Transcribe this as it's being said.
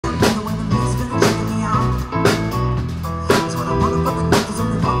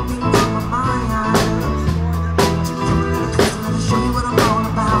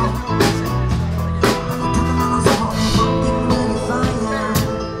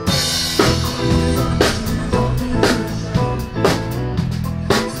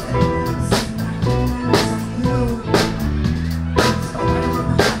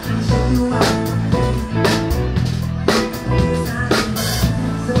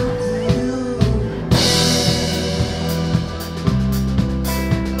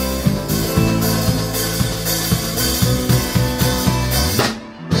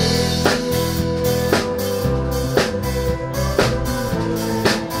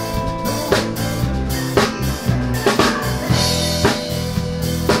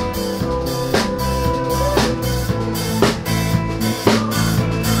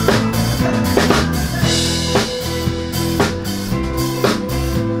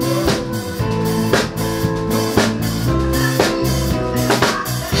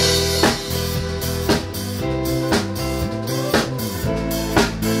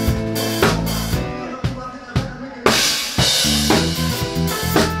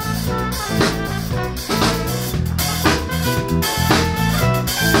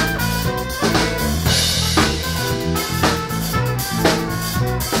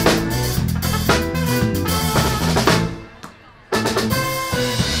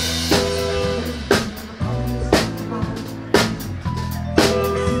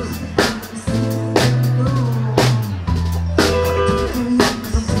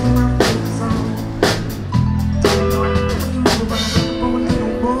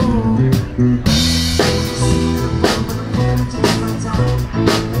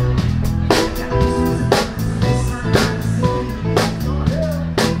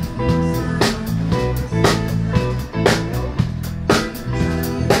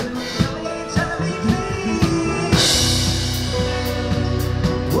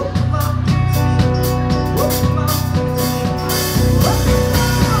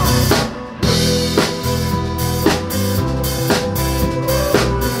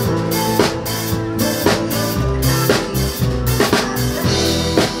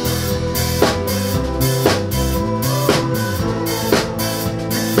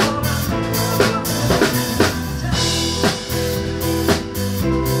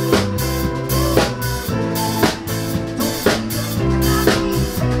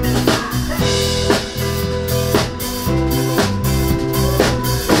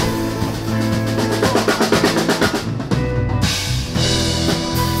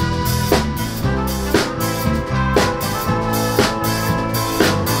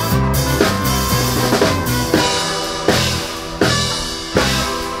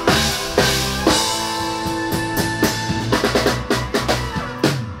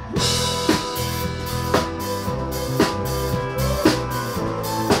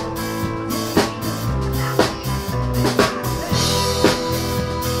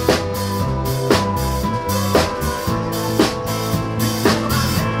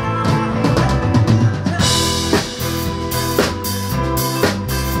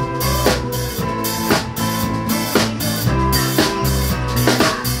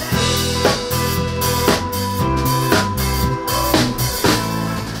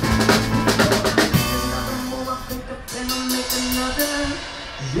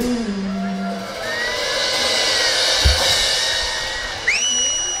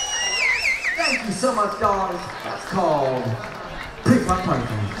much, guys. That's called Pick My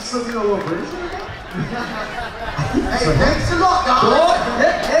Poker. Something all over, isn't it? Hey, thanks a lot, guys.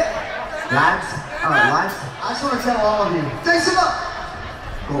 Lads, alright, lads. I just want to tell all of you, thanks a lot.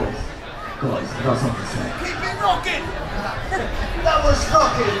 Guys, I got something to say. Keep it rocking. That was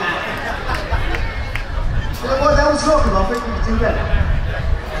rocking, man. You know what, that was rocking. I think we could do better.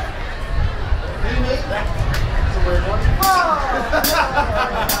 That's a weird one.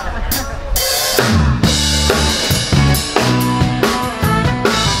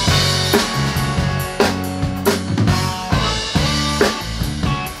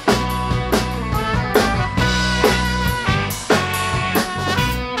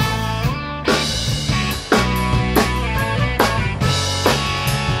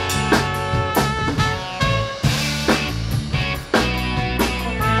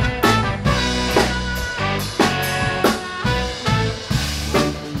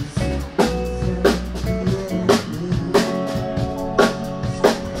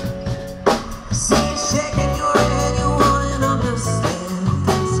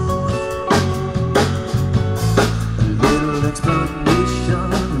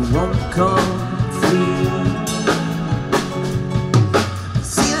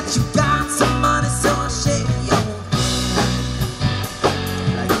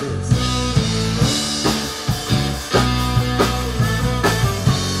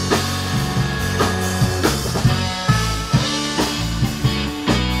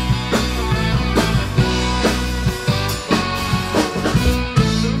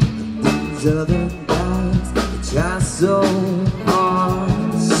 Other guys, they try so hard.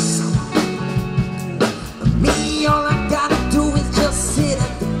 Me, all I gotta do is just sit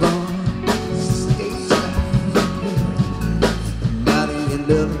at the bar. By the end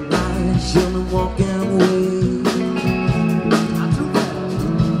of the night, she'll be walking away.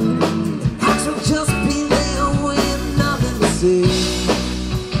 I should just be there with nothing to say.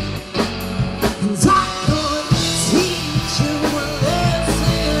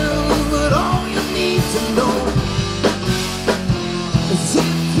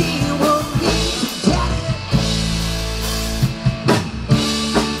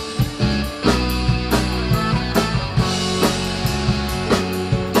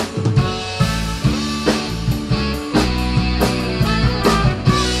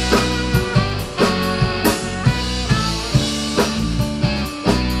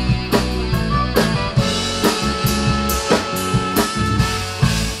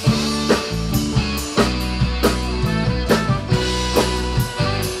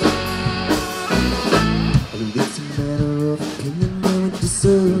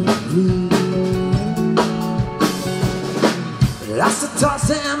 I still toss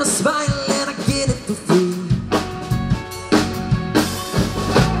and I smile and I get it for free.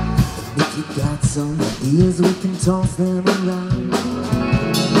 And if you got some ideas, we can toss them around.